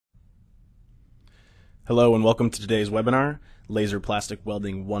Hello and welcome to today's webinar, Laser Plastic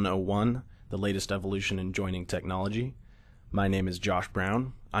Welding 101, the latest evolution in joining technology. My name is Josh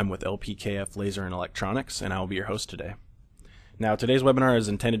Brown. I'm with LPKF Laser and Electronics, and I will be your host today. Now, today's webinar is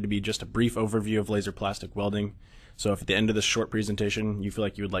intended to be just a brief overview of laser plastic welding, so if at the end of this short presentation you feel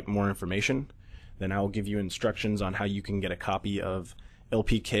like you would like more information, then I will give you instructions on how you can get a copy of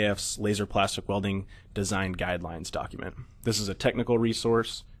LPKF's Laser Plastic Welding Design Guidelines document. This is a technical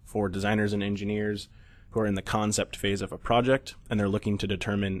resource for designers and engineers who are in the concept phase of a project and they're looking to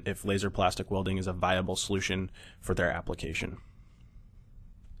determine if laser plastic welding is a viable solution for their application.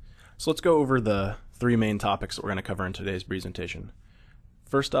 So let's go over the three main topics that we're going to cover in today's presentation.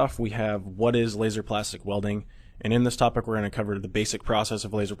 First off, we have what is laser plastic welding, and in this topic we're going to cover the basic process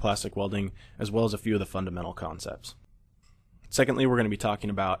of laser plastic welding as well as a few of the fundamental concepts. Secondly, we're going to be talking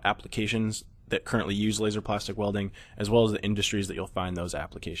about applications that currently use laser plastic welding as well as the industries that you'll find those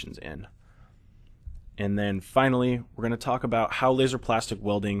applications in. And then finally, we're going to talk about how laser plastic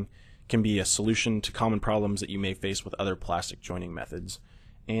welding can be a solution to common problems that you may face with other plastic joining methods.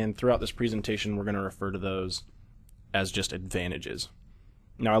 And throughout this presentation, we're going to refer to those as just advantages.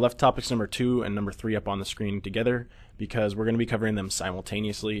 Now, I left topics number 2 and number 3 up on the screen together because we're going to be covering them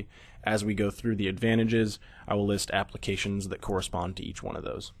simultaneously. As we go through the advantages, I will list applications that correspond to each one of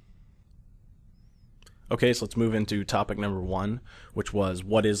those. Okay, so let's move into topic number 1, which was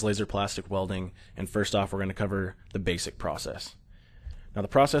what is laser plastic welding, and first off we're going to cover the basic process. Now the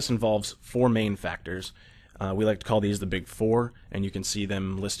process involves 4 main factors. We like to call these the big 4, and you can see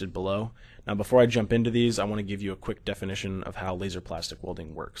them listed below. Now before I jump into these, I want to give you a quick definition of how laser plastic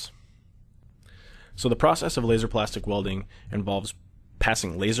welding works. So the process of laser plastic welding involves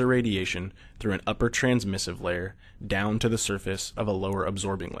passing laser radiation through an upper transmissive layer down to the surface of a lower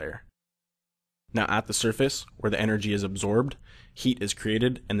absorbing layer. Now at the surface, where the energy is absorbed, heat is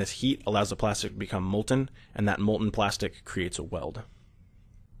created, and this heat allows the plastic to become molten, and that molten plastic creates a weld.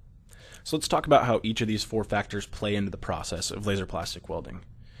 So let's talk about how each of these 4 factors play into the process of laser plastic welding.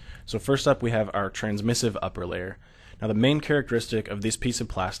 So first up we have our transmissive upper layer. Now the main characteristic of this piece of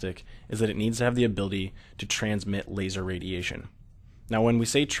plastic is that it needs to have the ability to transmit laser radiation. Now when we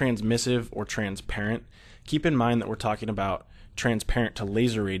say transmissive or transparent, keep in mind that we're talking about transparent to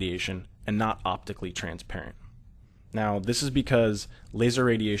laser radiation and not optically transparent. Now this is because laser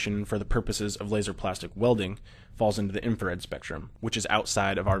radiation for the purposes of laser plastic welding falls into the infrared spectrum, which is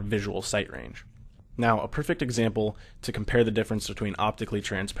outside of our visual sight range. Now a perfect example to compare the difference between optically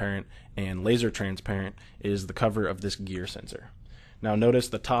transparent and laser transparent is the cover of this gear sensor. Now notice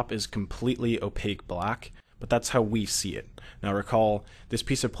the top is completely opaque black, but that's how we see it. Now recall, this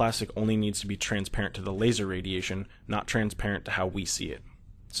piece of plastic only needs to be transparent to the laser radiation, not transparent to how we see it.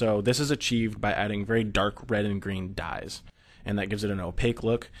 So this is achieved by adding very dark red and green dyes, and that gives it an opaque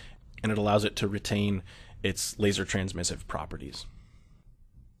look, and it allows it to retain its laser transmissive properties.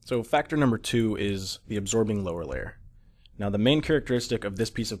 So factor number 2 is the absorbing lower layer. Now the main characteristic of this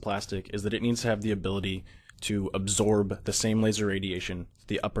piece of plastic is that it needs to have the ability to absorb the same laser radiation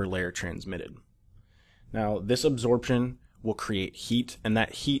the upper layer transmitted. Now this absorption will create heat, and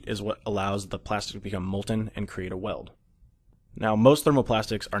that heat is what allows the plastic to become molten and create a weld. Now most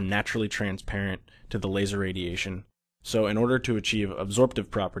thermoplastics are naturally transparent to the laser radiation, so in order to achieve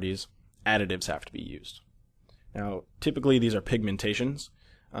absorptive properties, additives have to be used. Now typically these are pigmentations.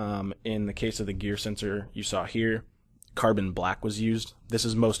 In the case of the gear sensor you saw here, carbon black was used. This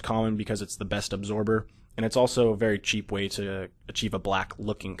is most common because it's the best absorber, and it's also a very cheap way to achieve a black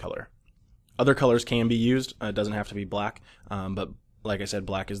looking color. Other colors can be used, it doesn't have to be black, but like I said,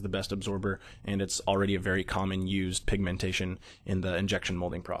 black is the best absorber, and it's already a very common used pigmentation in the injection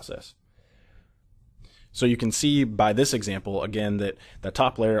molding process. So you can see by this example, again, that the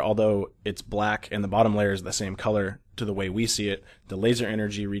top layer, although it's black and the bottom layer is the same color to the way we see it, the laser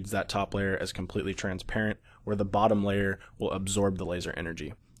energy reads that top layer as completely transparent, where the bottom layer will absorb the laser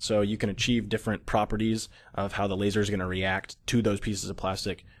energy. So you can achieve different properties of how the laser is going to react to those pieces of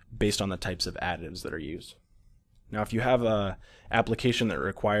plastic based on the types of additives that are used. Now if you have an application that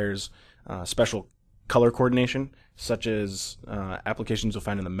requires special color coordination, such as applications you'll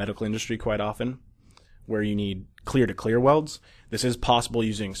find in the medical industry quite often, where you need clear-to-clear welds, this is possible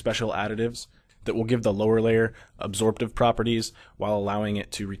using special additives that will give the lower layer absorptive properties while allowing it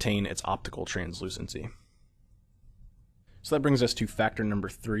to retain its optical translucency. So that brings us to factor number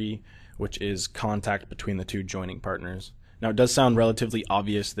 3, which is contact between the 2 joining partners. Now it does sound relatively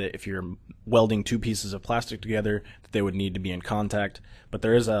obvious that if you're welding 2 pieces of plastic together that they would need to be in contact, but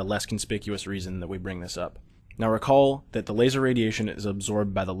there is a less conspicuous reason that we bring this up. Now recall that the laser radiation is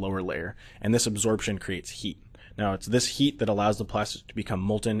absorbed by the lower layer, and this absorption creates heat. Now it's this heat that allows the plastic to become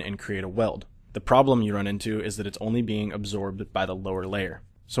molten and create a weld. The problem you run into is that it's only being absorbed by the lower layer.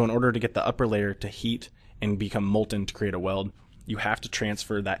 So in order to get the upper layer to heat and become molten to create a weld, you have to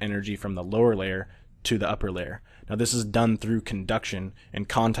transfer that energy from the lower layer to the upper layer. Now this is done through conduction, and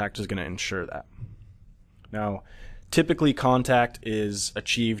contact is going to ensure that. Now, typically contact is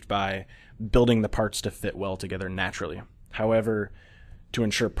achieved by building the parts to fit well together naturally. However, to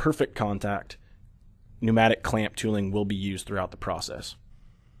ensure perfect contact, pneumatic clamp tooling will be used throughout the process.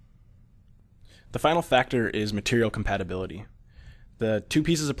 The final factor is material compatibility. The two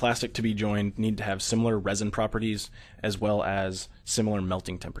pieces of plastic to be joined need to have similar resin properties as well as similar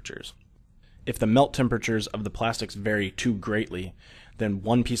melting temperatures. If the melt temperatures of the plastics vary too greatly, then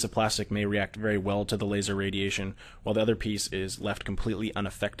one piece of plastic may react very well to the laser radiation, while the other piece is left completely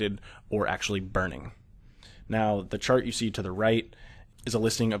unaffected or actually burning. Now, the chart you see to the right is a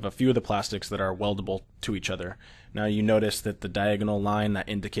listing of a few of the plastics that are weldable to each other. Now you notice that the diagonal line that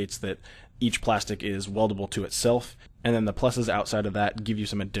indicates that each plastic is weldable to itself, and then the pluses outside of that give you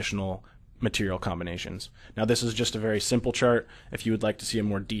some additional material combinations. Now this is just a very simple chart. If you would like to see a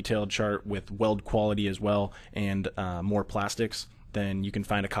more detailed chart with weld quality as well and more plastics, then you can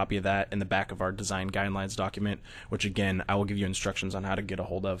find a copy of that in the back of our design guidelines document, which again I will give you instructions on how to get a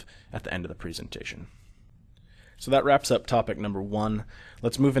hold of at the end of the presentation. So that wraps up topic number 1.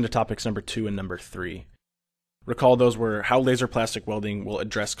 Let's move into topics number 2 and number 3. Recall those were how laser plastic welding will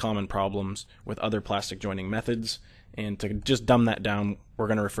address common problems with other plastic joining methods, and to just dumb that down, we're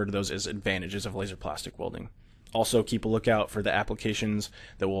going to refer to those as advantages of laser plastic welding. Also keep a lookout for the applications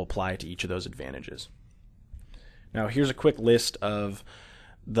that will apply to each of those advantages. Now here's a quick list of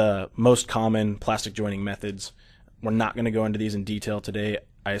the most common plastic joining methods. We're not going to go into these in detail today.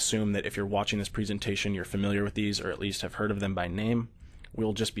 I assume that if you're watching this presentation, you're familiar with these or at least have heard of them by name.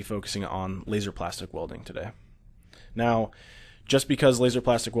 We'll just be focusing on laser plastic welding today. Now, just because laser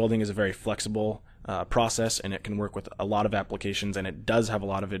plastic welding is a very flexible process and it can work with a lot of applications and it does have a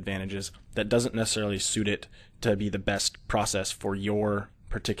lot of advantages, that doesn't necessarily suit it to be the best process for your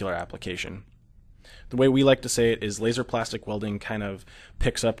particular application. The way we like to say it is laser plastic welding kind of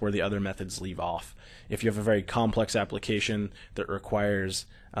picks up where the other methods leave off. If you have a very complex application that requires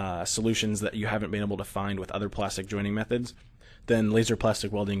solutions that you haven't been able to find with other plastic joining methods, then laser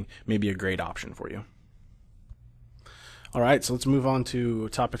plastic welding may be a great option for you. Alright, so let's move on to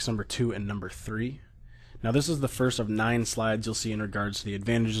topics number 2 and number 3. Now this is the first of 9 slides you'll see in regards to the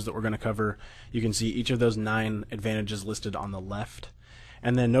advantages that we're going to cover. You can see each of those 9 advantages listed on the left.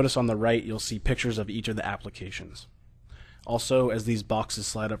 And then notice on the right you'll see pictures of each of the applications. Also, as these boxes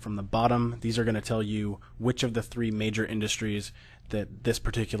slide up from the bottom, these are going to tell you which of the 3 major industries that this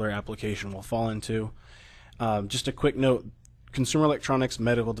particular application will fall into. Just a quick note, consumer electronics,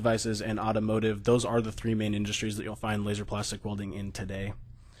 medical devices, and automotive, those are the 3 main industries that you'll find laser plastic welding in today.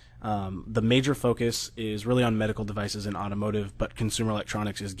 The major focus is really on medical devices and automotive, but consumer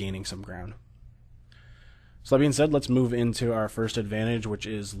electronics is gaining some ground. So that being said, let's move into our first advantage, which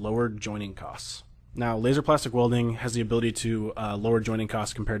is lowered joining costs. Now, laser plastic welding has the ability to lower joining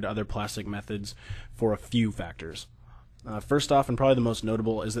costs compared to other plastic methods for a few factors. First off, and probably the most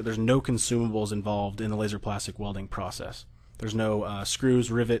notable, is that there's no consumables involved in the laser plastic welding process. There's no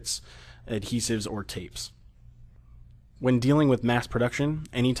screws, rivets, adhesives, or tapes. When dealing with mass production,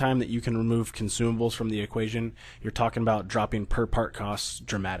 anytime that you can remove consumables from the equation, you're talking about dropping per part costs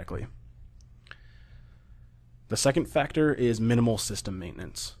dramatically. The second factor is minimal system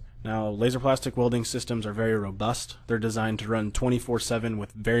maintenance. Now, laser plastic welding systems are very robust. They're designed to run 24/7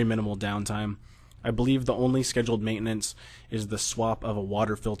 with very minimal downtime. I believe the only scheduled maintenance is the swap of a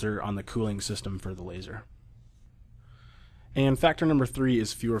water filter on the cooling system for the laser. And factor number 3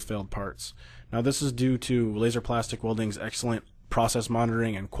 is fewer failed parts. Now this is due to laser plastic welding's excellent process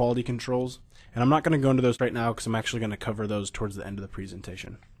monitoring and quality controls, and I'm not going to go into those right now because I'm actually going to cover those towards the end of the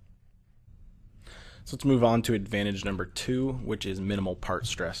presentation. So let's move on to advantage number 2, which is minimal part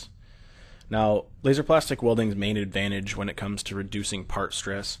stress. Now, laser plastic welding's main advantage when it comes to reducing part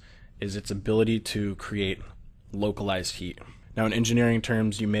stress is its ability to create localized heat. Now, in engineering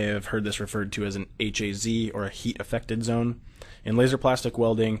terms, you may have heard this referred to as an HAZ, or a heat affected zone. In laser plastic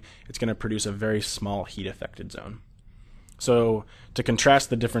welding, it's going to produce a very small heat affected zone. So, to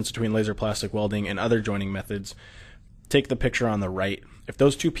contrast the difference between laser plastic welding and other joining methods, take the picture on the right. If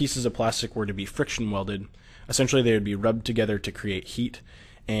those 2 pieces of plastic were to be friction welded, essentially they would be rubbed together to create heat,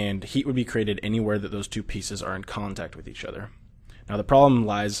 and heat would be created anywhere that those 2 pieces are in contact with each other. Now the problem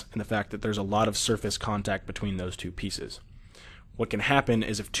lies in the fact that there's a lot of surface contact between those 2 pieces. What can happen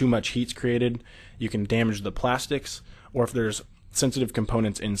is if too much heat's created, you can damage the plastics, or if there's sensitive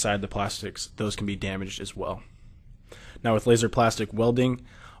components inside the plastics, those can be damaged as well. Now with laser plastic welding,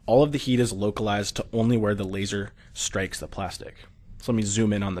 all of the heat is localized to only where the laser strikes the plastic. So let me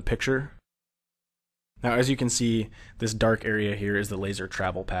zoom in on the picture. Now, as you can see, this dark area here is the laser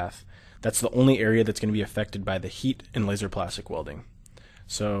travel path. That's the only area that's going to be affected by the heat in laser plastic welding.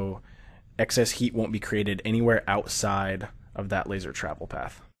 So excess heat won't be created anywhere outside of that laser travel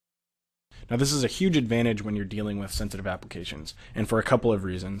path. Now, this is a huge advantage when you're dealing with sensitive applications, and for a couple of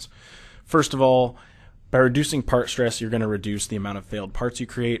reasons. First of all, by reducing part stress, you're going to reduce the amount of failed parts you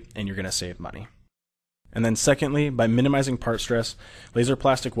create, and you're going to save money. And then secondly, by minimizing part stress, laser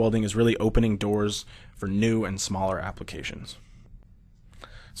plastic welding is really opening doors for new and smaller applications.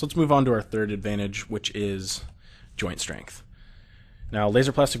 So let's move on to our third advantage, which is joint strength. Now,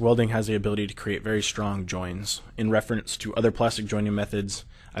 laser plastic welding has the ability to create very strong joins. In reference to other plastic joining methods,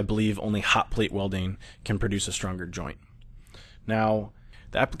 I believe only hot plate welding can produce a stronger joint. Now,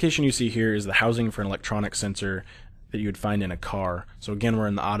 the application you see here is the housing for an electronic sensor that you would find in a car. So again, we're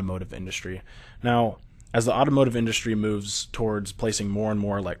in the automotive industry. Now, as the automotive industry moves towards placing more and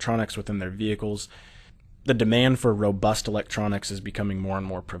more electronics within their vehicles, the demand for robust electronics is becoming more and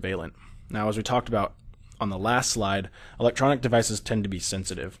more prevalent. Now, as we talked about on the last slide, electronic devices tend to be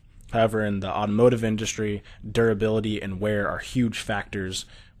sensitive. However, in the automotive industry, durability and wear are huge factors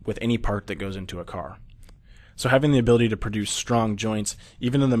with any part that goes into a car. So having the ability to produce strong joints,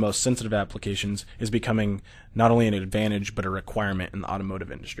 even in the most sensitive applications, is becoming not only an advantage, but a requirement in the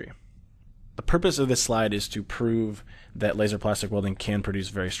automotive industry. The purpose of this slide is to prove that laser plastic welding can produce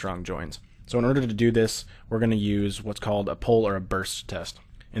very strong joints. So in order to do this, we're going to use what's called a pull or a burst test.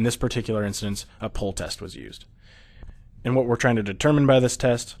 In this particular instance, a pull test was used. And what we're trying to determine by this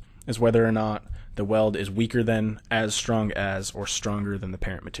test is whether or not the weld is weaker than, as strong as, or stronger than the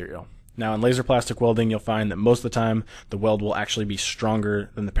parent material. Now, in laser plastic welding, you'll find that most of the time the weld will actually be stronger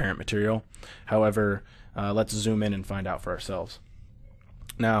than the parent material. However, let's zoom in and find out for ourselves.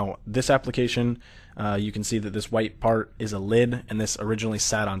 Now, this application, you can see that this white part is a lid, and this originally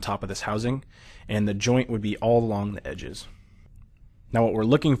sat on top of this housing, and the joint would be all along the edges. Now, what we're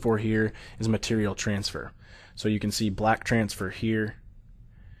looking for here is material transfer. So you can see black transfer here,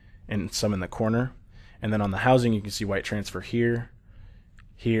 and some in the corner, and then on the housing you can see white transfer here,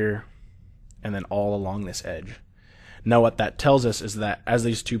 here, and then all along this edge. Now, what that tells us is that as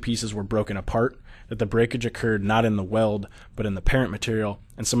these two pieces were broken apart, that the breakage occurred not in the weld, but in the parent material,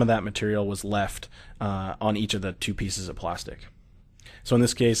 and some of that material was left on each of the two pieces of plastic. So in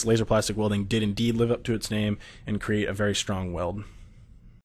this case, laser plastic welding did indeed live up to its name and create a very strong weld.